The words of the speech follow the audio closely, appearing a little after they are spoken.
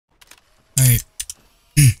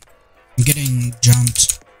I'm getting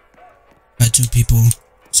jumped by 2 people,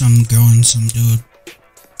 some girl and some dude.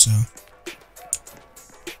 So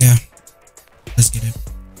yeah, let's get it.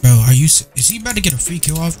 Bro, is he about to get a free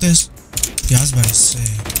kill off this? Yeah, I was about to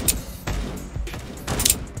say.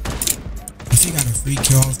 If he got a free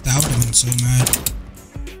kill off that, I would have been so mad.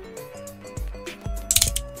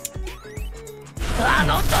 I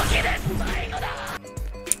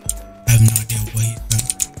have no idea what he got.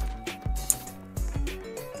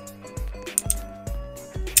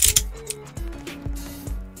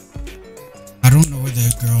 I don't know where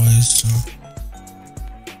the girl is, so.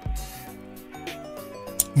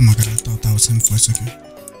 Oh my god, I thought that was him for a second.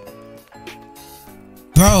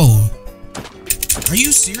 Bro! Are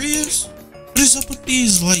you serious? What is up with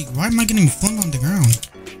these? Like, why am I getting flung on the ground?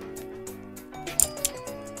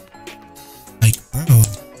 Like, bro.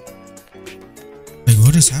 Like,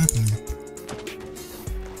 what is happening?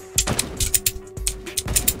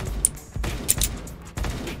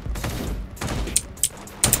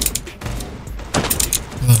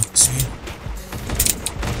 Look, see?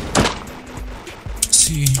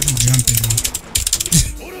 See, I'm jumping.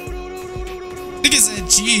 Nigga said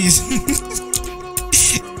cheese.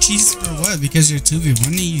 Cheese for what? Because you're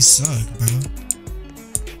 2v1 you suck, bro.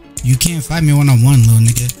 You can't fight me one-on-one, little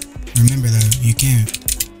nigga. Remember that. You can't.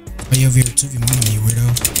 Why you over here 2v1 me, weirdo?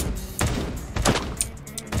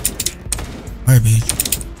 Alright, bitch.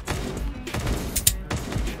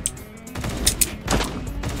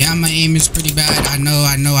 Yeah, my aim is pretty bad. I know.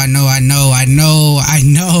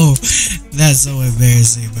 That's so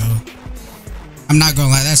embarrassing, bro. I'm not gonna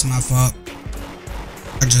lie, that's my fault.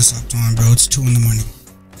 I just hopped on, bro. It's 2 in the morning.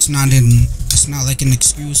 It's not like an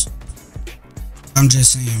excuse. I'm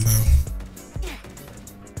just saying, bro.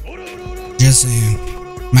 Just saying.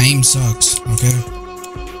 My aim sucks, okay?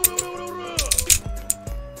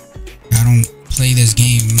 I don't play this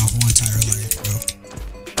game my whole entire life, bro.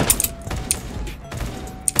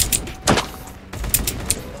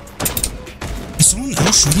 Is someone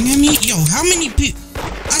else shooting at me? Yo, how many people?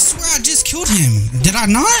 I swear I just killed him. Did I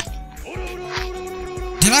not?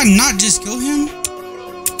 Did I not just kill him?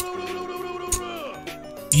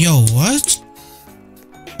 Yo, what?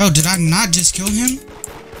 Oh, did I not just kill him?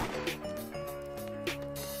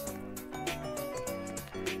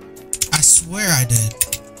 I swear I did.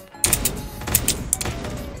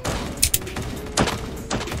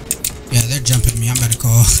 Yeah, they're jumping me. I'm about to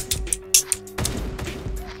call.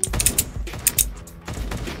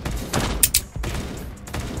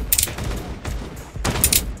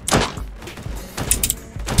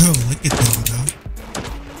 Bro, look at them, bro.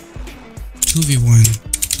 2v1.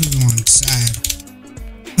 2v1, sad.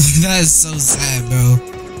 That is so sad, bro.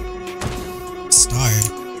 Star.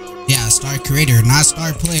 Yeah, star creator, not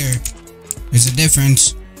star player. There's a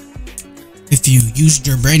difference. If you used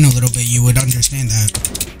your brain a little bit, you would understand that.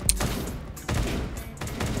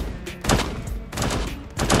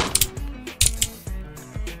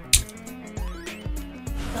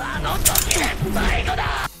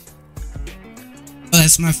 Oh,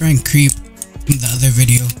 that's my friend Creep from the other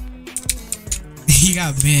video. He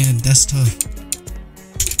got banned. That's tough.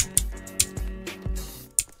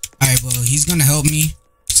 Alright, well, he's gonna help me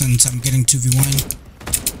since I'm getting 2v1.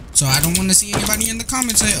 So I don't want to see anybody in the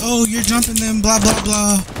comments say, oh, you're jumping them, blah, blah,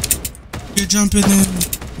 blah. You're jumping them.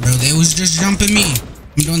 Bro, they was just jumping me.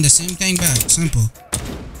 I'm doing the same thing back. Simple.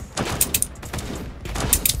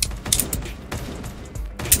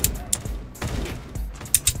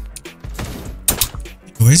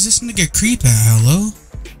 Where's this nigga Creep at? Hello?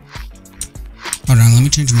 Hold on, let me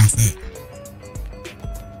change my fit.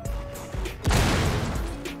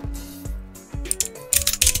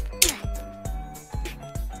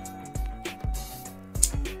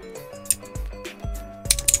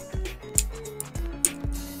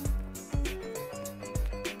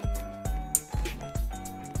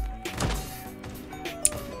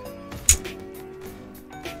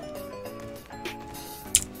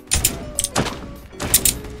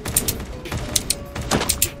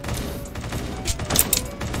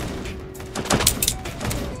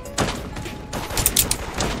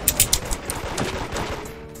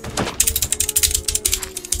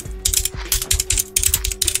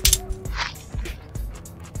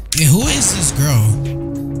 Hey, who is this girl?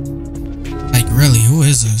 Like, really, who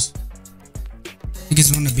is this?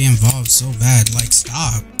 Niggas want to be involved so bad. Like,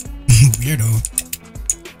 stop. Weirdo.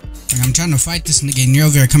 Like, I'm trying to fight this nigga and you're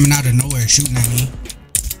over here coming out of nowhere shooting at me.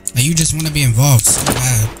 Like, you just want to be involved so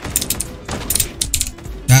bad.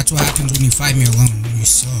 That's what happens when you fight me alone. You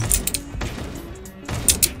suck.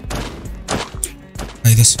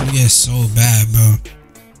 Like, this nigga is so bad, bro.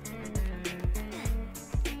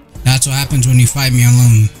 That's what happens when you fight me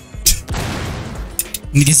alone.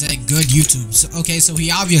 Nigga said good YouTube. So, okay, so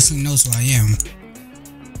he obviously knows who I am.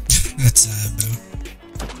 That's sad, bro.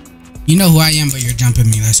 You know who I am, but you're jumping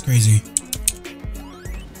me. That's crazy.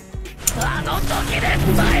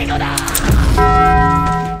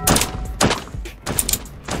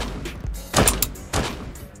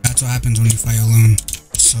 That's what happens when you fight alone.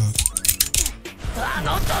 So.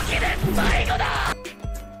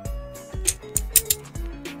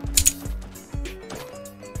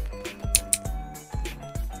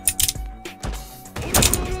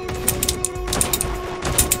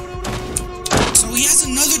 He has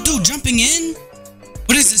another dude jumping in?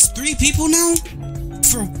 What is this, 3 people now?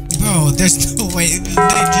 Bro, there's no way. They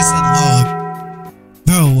just said log.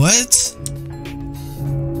 Bro, what?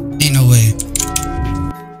 Ain't no way.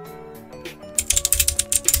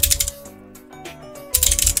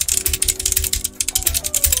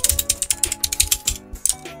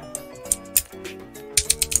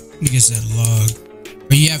 Nigga said log.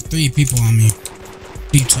 But you have 3 people on me.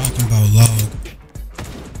 What are you talking about, log?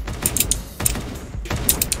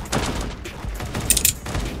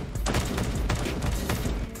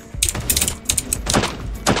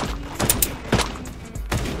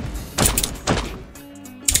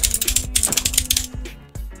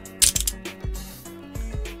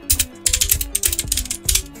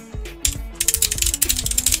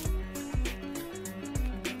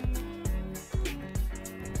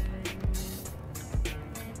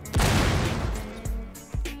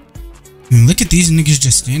 Look at these niggas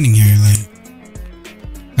just standing here,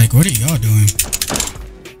 like what are y'all doing?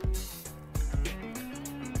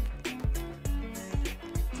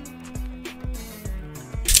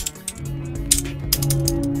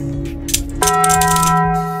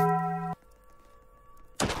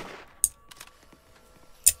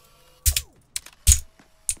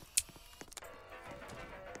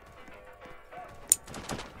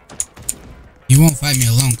 He won't fight me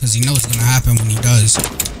alone because he knows what's gonna happen when he does.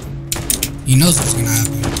 He knows what's gonna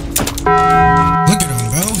happen. Look at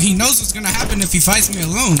him, bro. He knows what's gonna happen if he fights me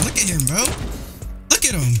alone. Look at him, bro. Look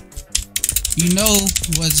at him. You know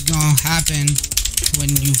what's gonna happen when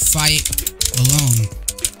you fight alone.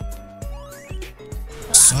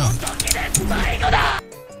 So.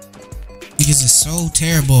 Because it's so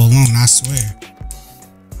terrible alone, I swear.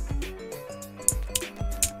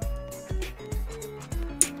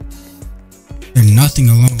 They're nothing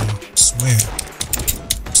alone, I swear.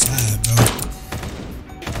 Sad, bro.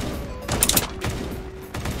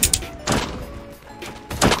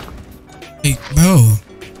 Hey, bro.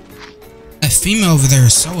 That female over there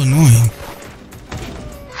is so annoying.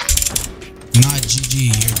 Not GG,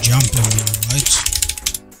 you're jumping me, what?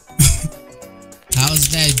 How's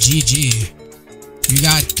that GG? You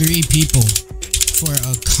got 3 people for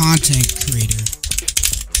a content creator.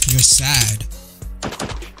 You're sad.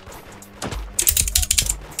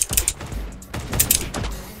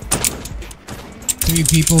 Three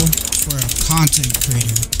people for a content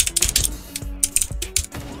creator.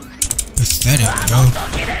 Pathetic, bro.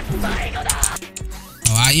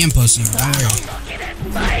 Oh, I am posting, don't worry.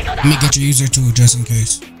 Let me get your user too, just in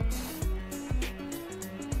case.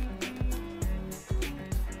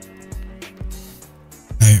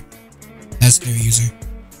 Alright. That's their user.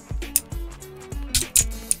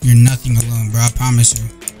 You're nothing alone, bro, I promise you.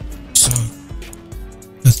 So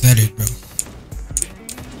pathetic, bro.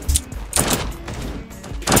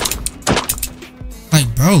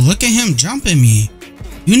 Bro, look at him jumping me.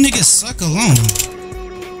 You niggas suck alone.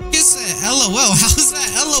 He said LOL. How's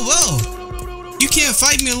that LOL? You can't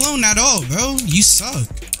fight me alone at all, bro. You suck.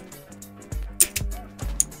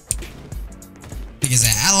 Niggas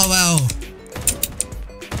said LOL.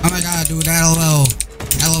 Oh my god, dude, LOL.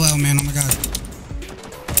 LOL, man, oh my god.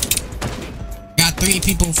 Got 3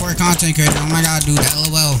 people for a content creator. Oh my god, dude,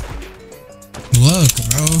 LOL. Look,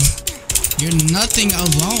 bro. You're nothing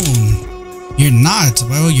alone. You're not,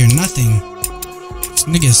 bro. You're nothing. This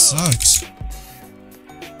nigga sucks.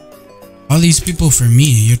 All these people for me.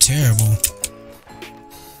 You're terrible.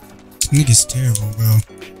 This nigga's terrible, bro.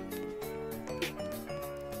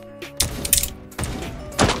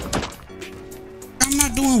 I'm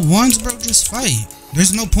not doing ones, bro. Just fight.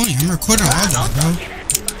 There's no point. I'm recording all this, bro.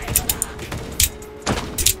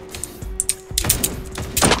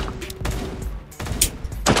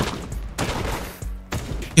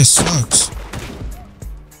 It sucks.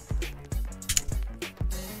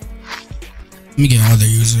 Let me get all their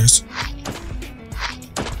users.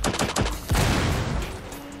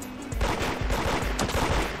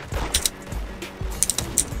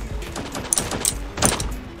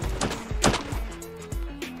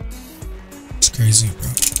 It's crazy, bro.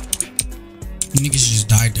 You niggas just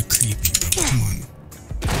died to creepy, bro. Come on.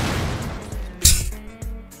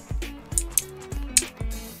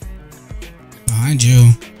 Behind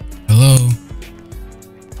you. Hello.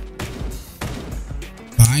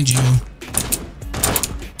 Behind you.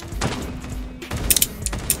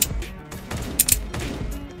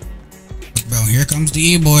 Look, bro, here comes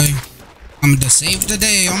the Eboy. I'm to save the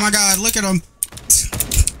day. Oh my god, look at him.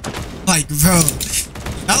 Like, bro,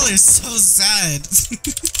 y'all are so sad.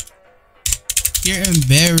 You're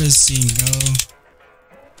embarrassing, bro.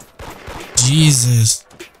 Jesus.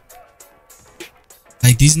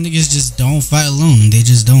 Like, these niggas just don't fight alone. They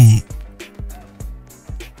just don't.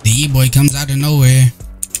 The E-boy comes out of nowhere.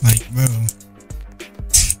 Like, bro.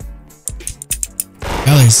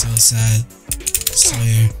 Y'all are so sad. I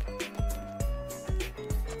swear.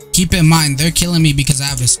 Keep in mind, they're killing me because I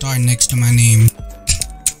have a star next to my name.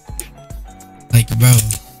 Like, bro.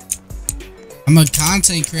 I'm a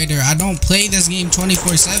content creator. I don't play this game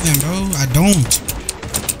 24/7, bro. I don't.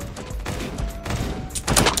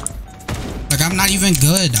 Like, I'm not even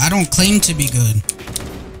good. I don't claim to be good.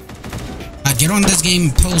 I get on this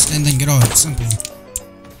game, post, and then get off. Simple.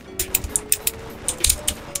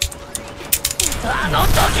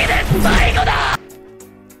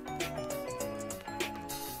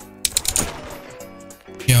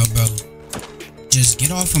 Yo, bro. Just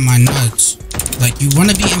get off of my nuts. Like, you want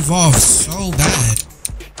to be involved so bad.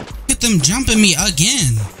 Get them jumping me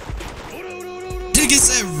again. Nigga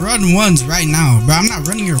said run ones right now, bro. I'm not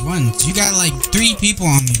running your ones. You got like 3 people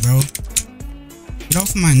on me, bro. Get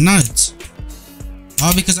off of my nuts.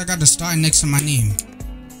 All because I got a star next to my name.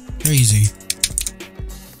 Crazy.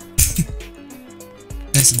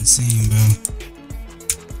 That's insane, bro.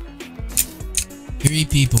 3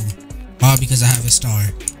 people. All because I have a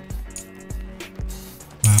star.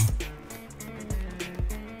 Wow.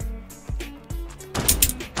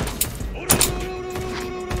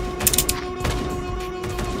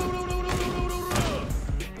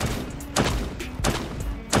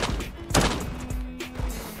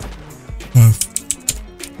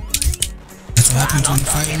 That's what happens when you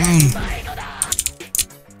fight alone.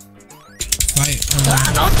 Fight alone.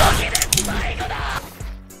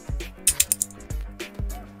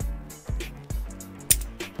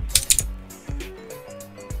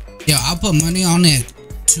 Yo, I'll put money on it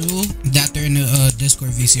too that they're in the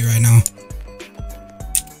Discord VC right now.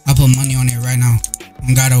 I'll put money on it right now.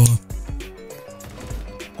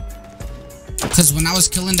 Cause when I was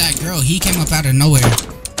killing that girl, he came up out of nowhere.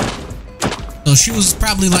 So she was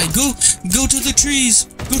probably like, go to the trees.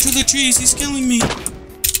 Go to the trees. He's killing me.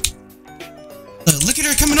 Look at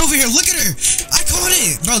her coming over here. Look at her. I caught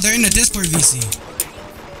it. Bro, they're in the Discord VC.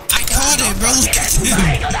 I caught it, bro. Look at him.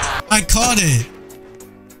 I caught it.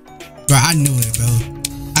 Bro, I knew it, bro.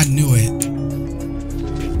 I knew it.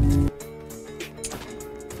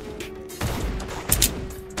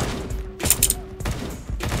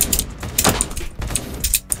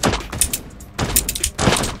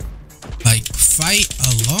 Like, fight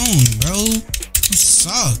alone, bro. You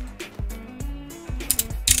suck.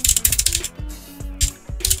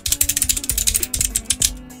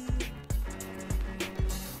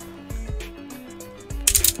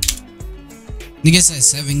 Nigga said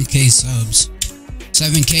 7K subs.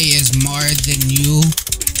 7K is more than you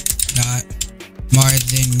got, more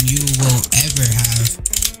than you will ever have.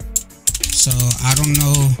 So I don't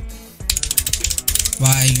know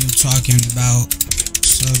why you talking about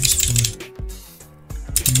subs for.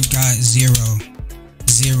 You got 0.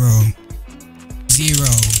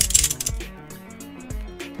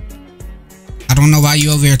 I don't know why you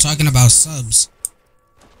over here talking about subs.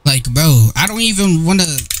 Like, bro, I don't even want to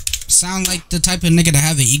sound like the type of nigga to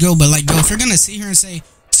have an ego, but like, bro, if you're gonna sit here and say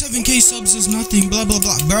 7K subs is nothing, blah blah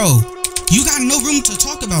blah, bro, you got no room to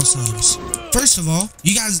talk about subs. First of all,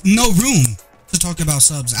 you guys no room to talk about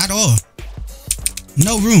subs at all.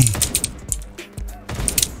 No room.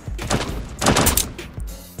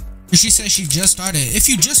 She said she just started. If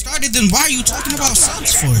you just started, then why are you talking about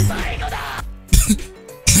subs for?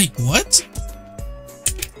 Like, what?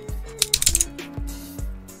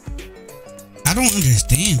 I don't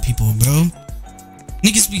understand people, bro.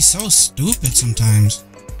 Niggas be so stupid sometimes.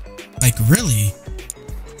 Like, really?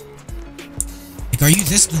 Like, are you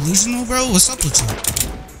this delusional, bro? What's up with you?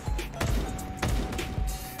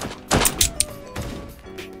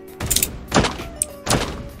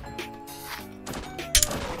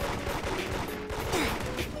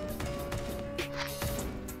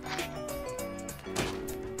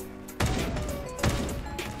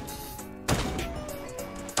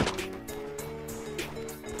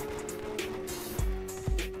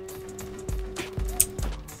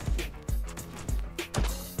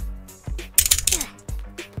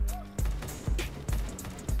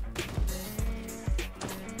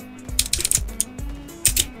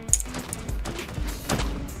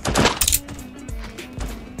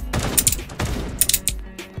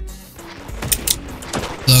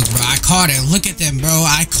 I caught it. Look at them, bro.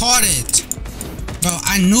 I caught it. Bro,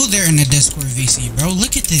 I knew they're in the Discord VC, bro.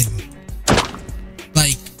 Look at them.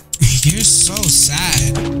 Like, you're so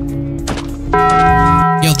sad.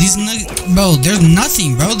 Yo, these bro, there's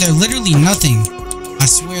nothing, bro. They're literally nothing. I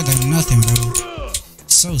swear they're nothing, bro.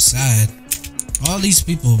 So sad. All these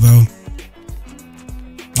people, bro.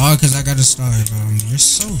 All because I got a star, bro. You're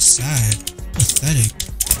so sad. Pathetic.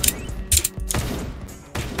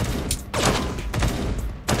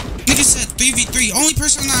 Nigga said 3v3. Only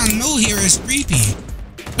person I know here is Creepy.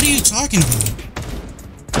 What are you talking about?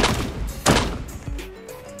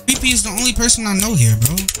 Creepy is the only person I know here,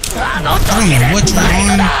 bro. I don't know what you're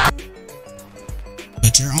on,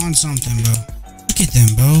 but you're on something, bro. Look at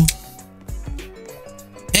them, bro.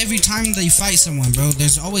 Every time they fight someone, bro,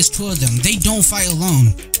 there's always two of them. They don't fight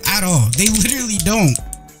alone at all. They literally don't.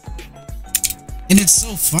 And it's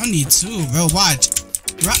so funny too, bro. Watch.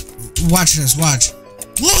 Watch this, watch.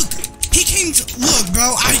 Look! He came to look,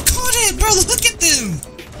 bro. I caught it, bro. Look at them.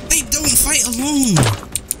 They don't fight alone.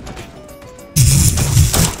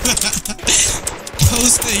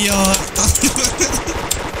 Post it, y'all.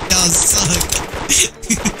 Y'all suck.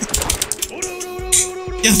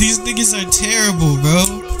 Yo, these niggas are terrible, bro.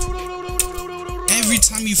 Every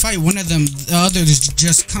time you fight one of them, the others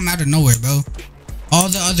just come out of nowhere, bro. All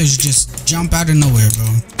the others just jump out of nowhere,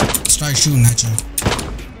 bro. Start shooting at you.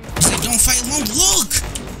 They don't fight alone. Look!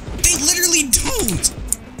 They literally don't.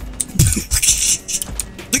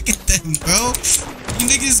 Look at them, bro. You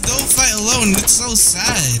niggas don't fight alone. It's so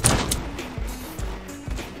sad.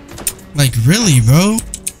 Like, really, bro?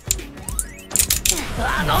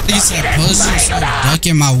 They said, post yourself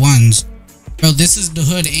ducking my ones. Bro, this is the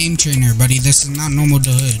hood aim trainer, buddy. This is not normal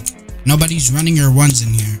the hood. Nobody's running your ones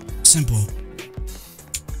in here. Simple.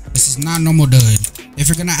 This is not normal the hood. If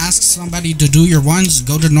you're gonna ask somebody to do your ones,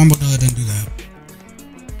 go to normal the hood and do that.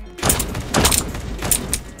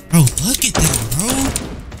 Bro, look at them, bro.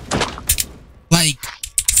 Like,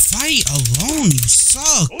 fight alone, you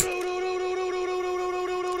suck.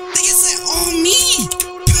 Nigga said, oh, me.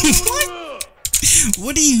 What?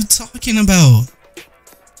 What are you talking about?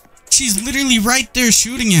 She's literally right there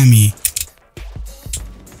shooting at me.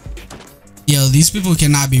 Yo, these people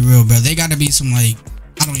cannot be real, bro. They gotta be some, like,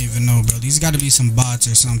 I don't even know, bro. These gotta be some bots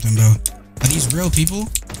or something, bro. Are these real people?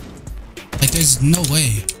 Like, there's no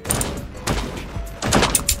way.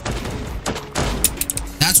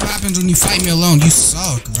 That's what happens when you fight me alone. You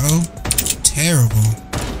suck, bro. Terrible.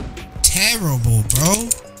 Terrible, bro.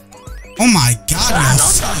 Oh my god, y'all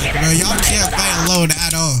suck, bro. Y'all can't fight alone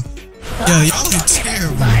at all. Yo, y'all are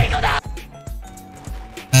terrible.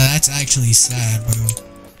 That's actually sad, bro.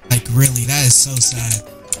 Like, really, that is so sad.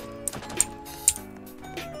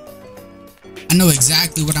 I know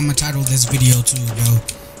exactly what I'm gonna title this video to, bro.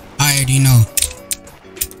 I already know.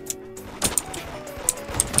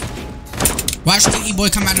 Watch the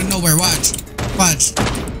Eboy come out of nowhere. Watch. Watch.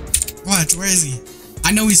 Watch. Where is he?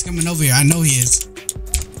 I know he's coming over here. I know he is.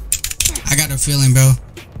 I got a feeling, bro.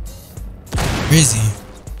 Where is he?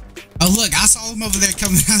 Oh, look. I saw him over there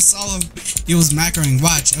coming. I saw him. He was macroing.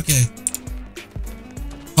 Watch. Okay.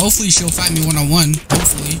 Hopefully she'll fight me one-on-one.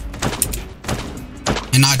 Hopefully.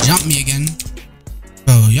 And not jump me again.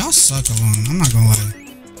 Bro, y'all suck alone. I'm not gonna lie.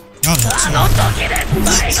 Y'all are too.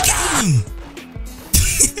 Look at him.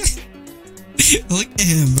 Look at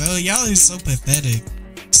him, bro. Y'all are so pathetic.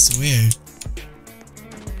 I swear.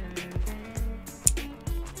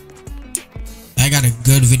 I got a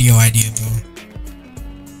good video idea, bro.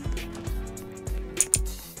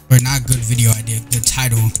 Or not good video idea, good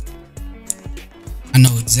title. I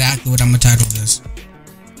know exactly what I'm gonna title this.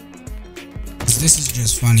 This is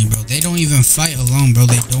just funny, bro. They don't even fight alone, bro.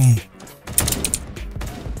 They don't.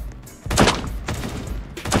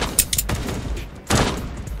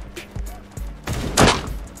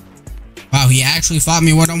 Wow, he actually fought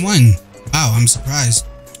me one-on-one. Wow, I'm surprised.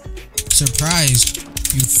 Surprised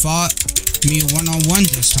you fought me one-on-one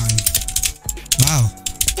this time. Wow.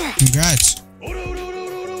 Congrats.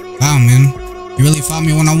 Wow, man. You really fought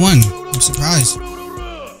me one-on-one. I'm surprised.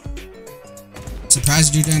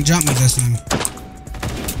 Surprised you didn't jump me this time.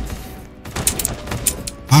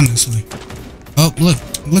 Honestly. Oh, look.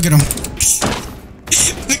 Look at him.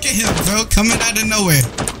 Look at him, bro. Coming out of nowhere.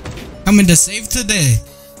 Coming to save today.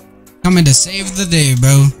 Coming to save the day,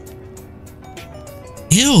 bro.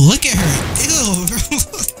 Ew, look at her. Ew, bro.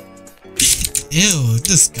 Ew,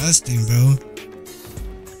 disgusting, bro.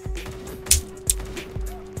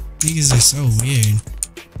 Niggas are so weird.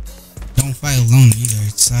 Don't fight alone either.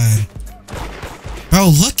 It's sad. Bro,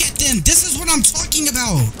 look at them. This is what I'm talking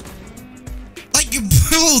about. Like,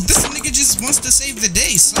 bro, this nigga just wants to save the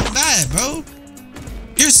day so bad, bro.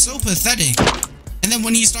 You're so pathetic. And then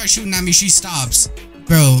when he starts shooting at me, she stops.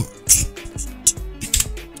 Bro.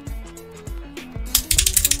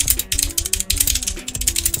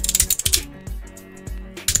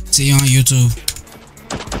 See you on YouTube.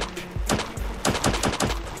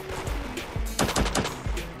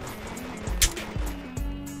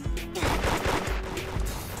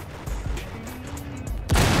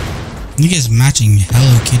 Niggas matching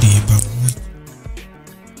Hello Kitty, bro. What?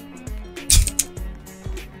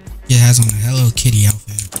 It has on a Hello Kitty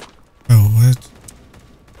outfit. Bro, what?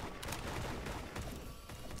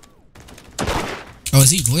 Oh,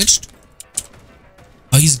 is he glitched?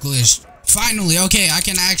 Oh, he's glitched. Finally, okay, I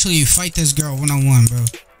can actually fight this girl one-on-one, bro.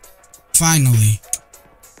 Finally.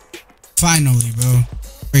 Finally, bro.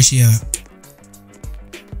 Where's she at?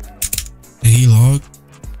 Did he log?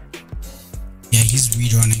 Yeah, he's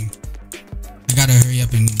rejoining. I gotta hurry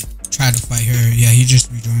up and try to fight her. Yeah, he just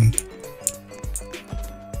rejoined.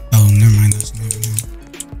 Oh, never mind. That's not even him.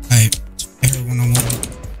 Alright, fight her one-on-one.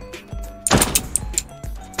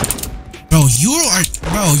 Bro,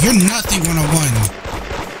 you're nothing one-on-one.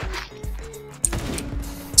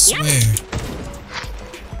 Swear.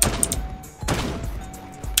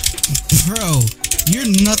 Bro,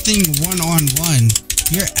 you're nothing one-on-one.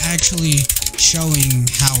 You're actually showing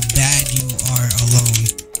how bad you are alone.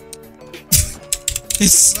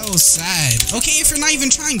 It's so sad. Okay, if you're not even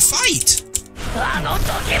trying, fight.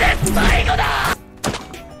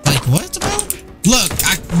 Like what, bro? Look,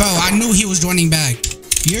 bro, I knew he was joining back.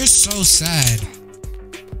 You're so sad.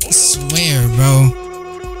 I swear, bro.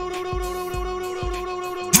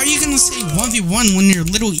 How are you gonna say 1v1 when your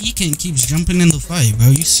little Ekitten keeps jumping in the fight, bro?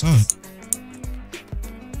 You suck.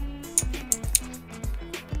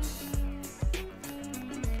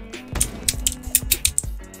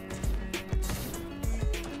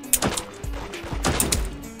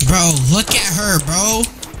 Bro, look at her, bro.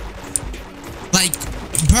 Like,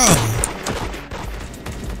 bro.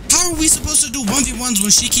 How are we supposed to do 1v1s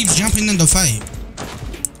when she keeps jumping in the fight?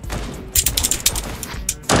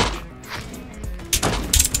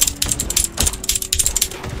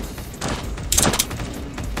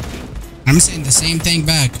 I'm saying the same thing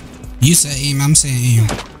back. You said aim, I'm saying aim.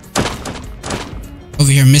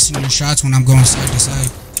 Over here missing your shots when I'm going side to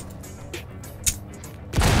side.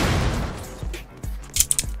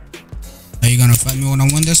 Are you gonna fight me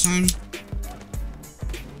one-on-one this time?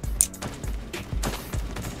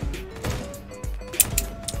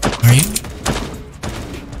 Are you?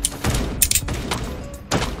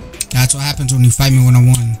 That's what happens when you fight me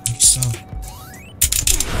one-on-one. You suck.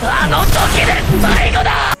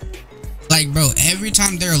 Like, bro, every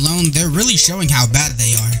time they're alone, they're really showing how bad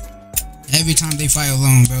they are. Every time they fight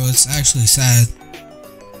alone, bro, it's actually sad.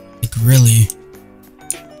 Like, really.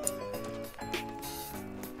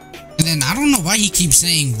 And then I don't know why he keeps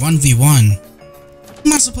saying 1v1. How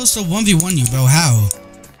am I supposed to 1v1 you, bro? How?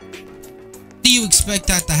 Do you expect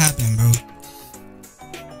that to happen, bro?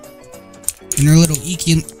 And her little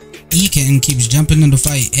Ekitten keeps jumping in the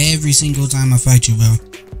fight every single time I fight you, bro.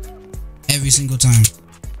 Every single time.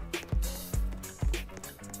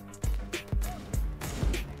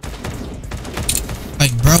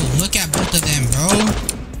 Like, bro, look at both of them, bro.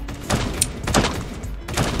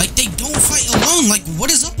 Like, they don't fight alone. Like, what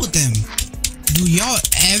is up with them? Do y'all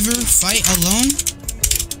ever fight alone?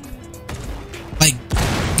 Like,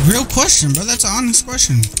 real question, bro. That's an honest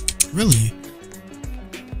question. Really.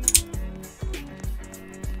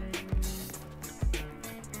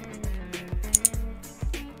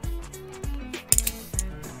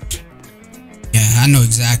 Yeah, I know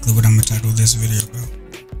exactly what I'm gonna title this video, bro.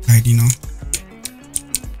 Alright, you know.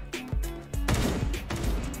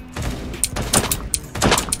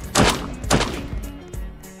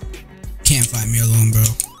 Can't fight me alone, bro.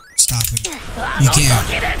 Stop it. You can't.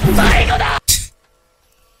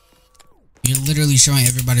 You're literally showing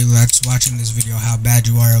everybody that's watching this video how bad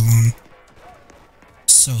you are alone.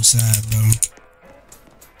 So sad, bro.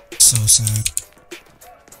 So sad.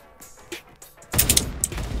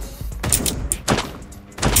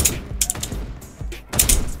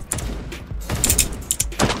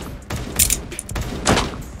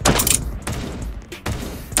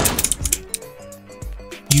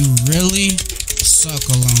 You really suck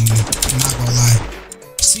alone. I'm not gonna lie.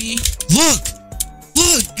 See? Look!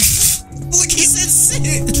 Look! Look, he said sit!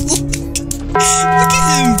 Look at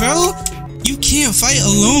him, bro! You can't fight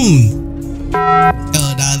alone!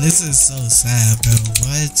 Yo, nah, this is so sad, bro.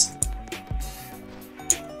 What?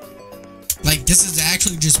 Like, this is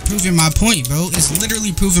actually just proving my point, bro. It's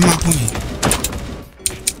literally proving my point.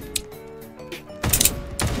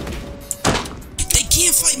 They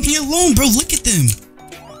can't fight me alone, bro. Look at them.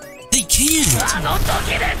 They can't.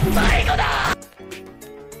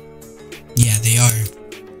 Yeah, they are.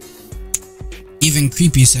 Even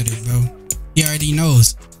Creepy said it, bro. He already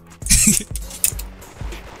knows.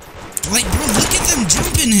 Like, bro, look at them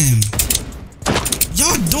jumping him.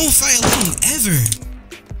 Y'all don't fight alone ever.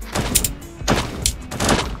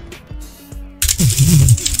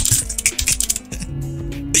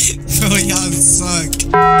 Bro, y'all suck.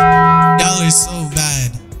 Y'all are so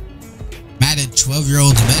bad. Mad at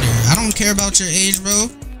 12-year-olds better. I don't care about your age, bro.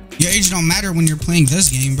 Your age don't matter when you're playing this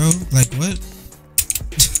game, bro. Like, what?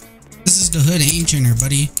 This is the hood aim trainer,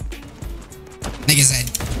 buddy. Nigga said,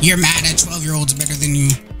 you're mad at 12-year-olds better than you.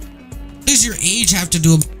 What does your age have to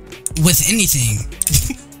do with anything?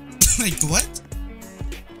 Like, what?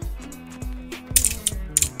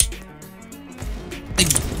 Like,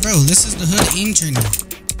 bro, this is the hood aim trainer.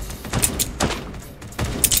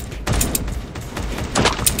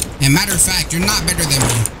 And matter of fact, you're not better than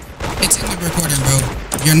me. It's in the recording, bro.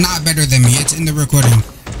 You're not better than me. It's in the recording.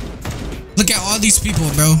 Look at all these people,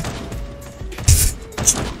 bro.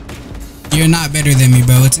 You're not better than me,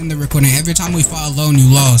 bro. It's in the recording. Every time we fought alone,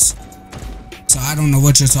 you lost. So I don't know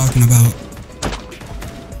what you're talking about.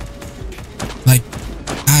 Like,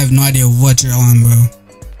 I have no idea what you're on, bro.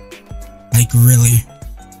 Like, really.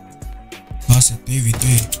 Lost at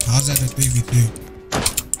 3v3. How's that a 3v3?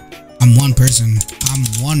 I'm one person. I'm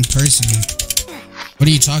one person. What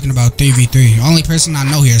are you talking about, 3v3? The only person I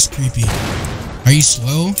know here is Creepy. Are you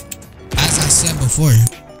slow? As I said before,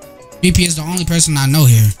 Creepy is the only person I know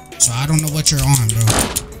here. So I don't know what you're on, bro.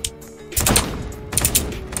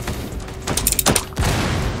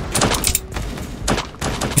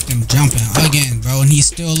 Get them jumping again, bro, and he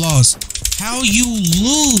still lost. How you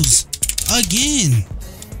lose again?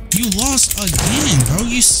 You lost again, bro.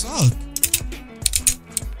 You suck.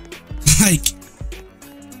 Like,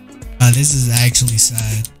 this is actually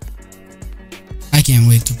sad. I can't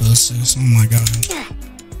wait to post this. Oh my god.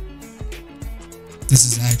 This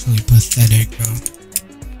is actually pathetic, bro.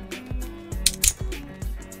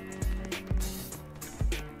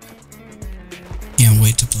 Can't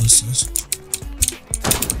wait to post this.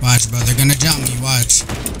 Watch, bro. They're gonna jump me. Watch.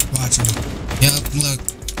 Watch them. Yep, look.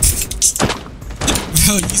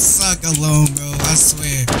 Bro, you suck alone, bro. I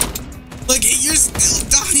swear. Look, you're still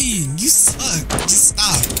dying. You suck. Just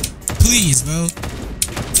stop. Please, bro.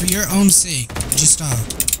 For your own sake, just stop.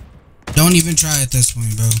 Don't even try at this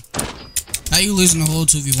point, bro. How you losing the whole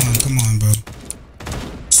 2v1? Come on, bro.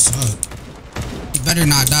 Suck. You better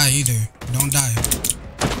not die either. Don't die.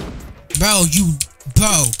 Bro,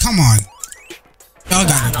 come on. Y'all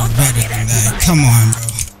gotta do better than that. Come on, bro.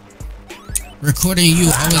 Recording you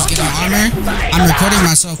always getting armor. I'm recording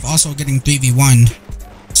myself also getting 3v1.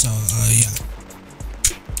 So, yeah.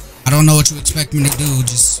 I don't know what you expect me to do.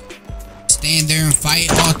 Just stand there and fight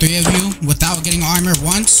all three of you without getting armor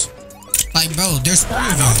once? Like, bro, there's 3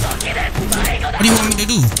 of you. What do you want me to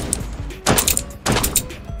do?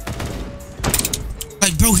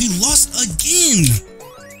 Like, bro, he lost again.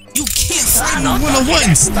 You can't fight him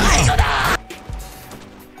one-on-one. Stop.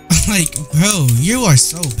 Like, bro, you are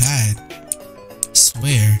so bad. I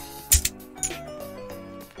swear.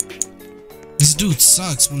 This dude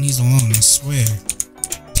sucks when he's alone, I swear.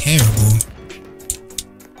 Terrible.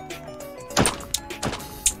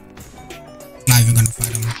 Not even gonna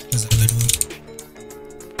fight him because I literally.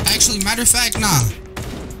 Actually, matter of fact, nah.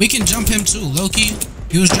 We can jump him too. Loki,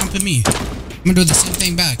 he was jumping me. I'm gonna do the same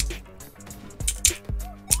thing back.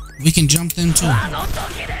 We can jump them too.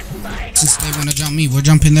 Since they wanna jump me, we're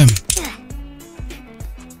jumping them.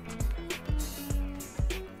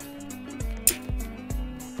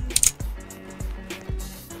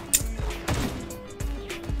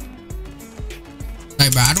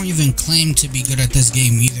 Like, bro, I don't even claim to be good at this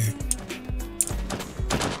game either.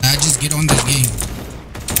 I just get on this game.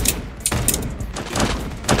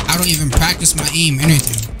 I don't even practice my aim,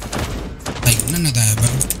 anything. Like, none of that, bro.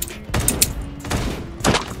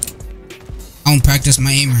 I don't practice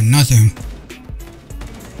my aim or nothing.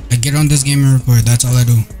 I get on this game and record. That's all I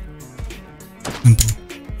do. Simple.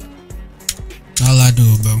 That's all I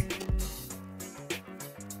do, bro.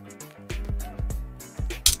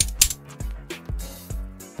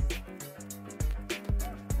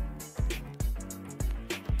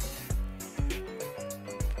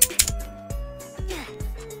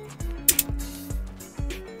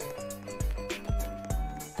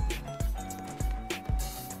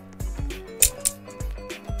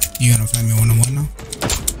 You gonna find me one-on-one now?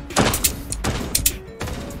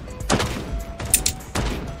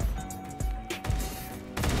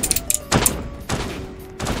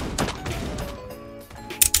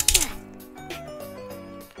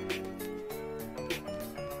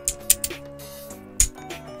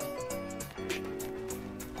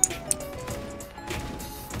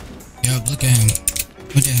 Yup, look at him.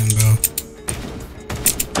 Look at him, bro.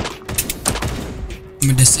 I'm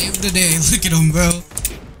gonna save the day. Look at him, bro.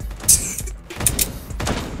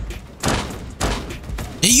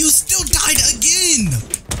 And you still died again!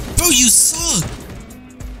 Bro, you suck!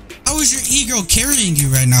 How is your e-girl carrying you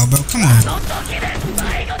right now, bro? Come on.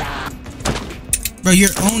 Bro,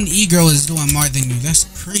 your own e-girl is doing more than you. That's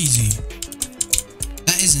crazy.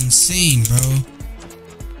 That is insane, bro.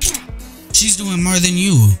 She's doing more than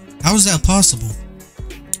you. How is that possible?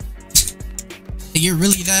 You're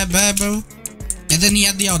really that bad, bro? And then he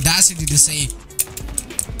had the audacity to say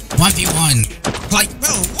 1v1. Like,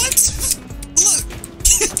 bro, what? Look.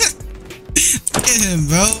 Look at him,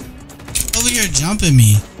 bro. Over here jumping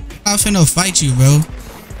me. I'm not finna fight you, bro.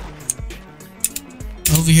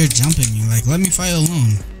 Over here jumping me. Like, let me fight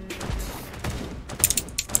alone.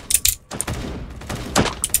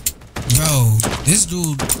 Bro, this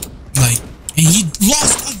dude, like, and he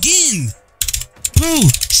lost again. Bro,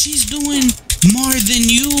 she's doing more than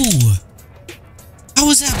you. How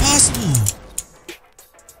is that possible?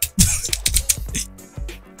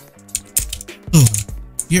 Oh,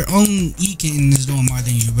 your own Ekitten is doing more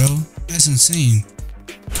than you, bro. That's insane.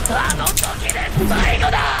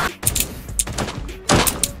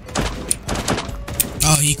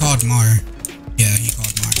 Oh, he called Mar. Yeah, he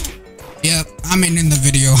called Mar. Yep, I'm in the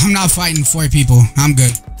video. I'm not fighting 4 people. I'm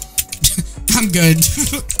good. I'm good.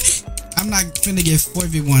 I'm not finna get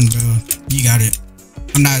 4v1, bro. You got it.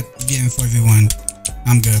 I'm not getting 4v1.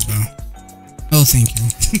 I'm good, bro. Oh, thank you.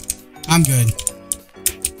 I'm good.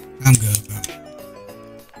 I'm good, bro.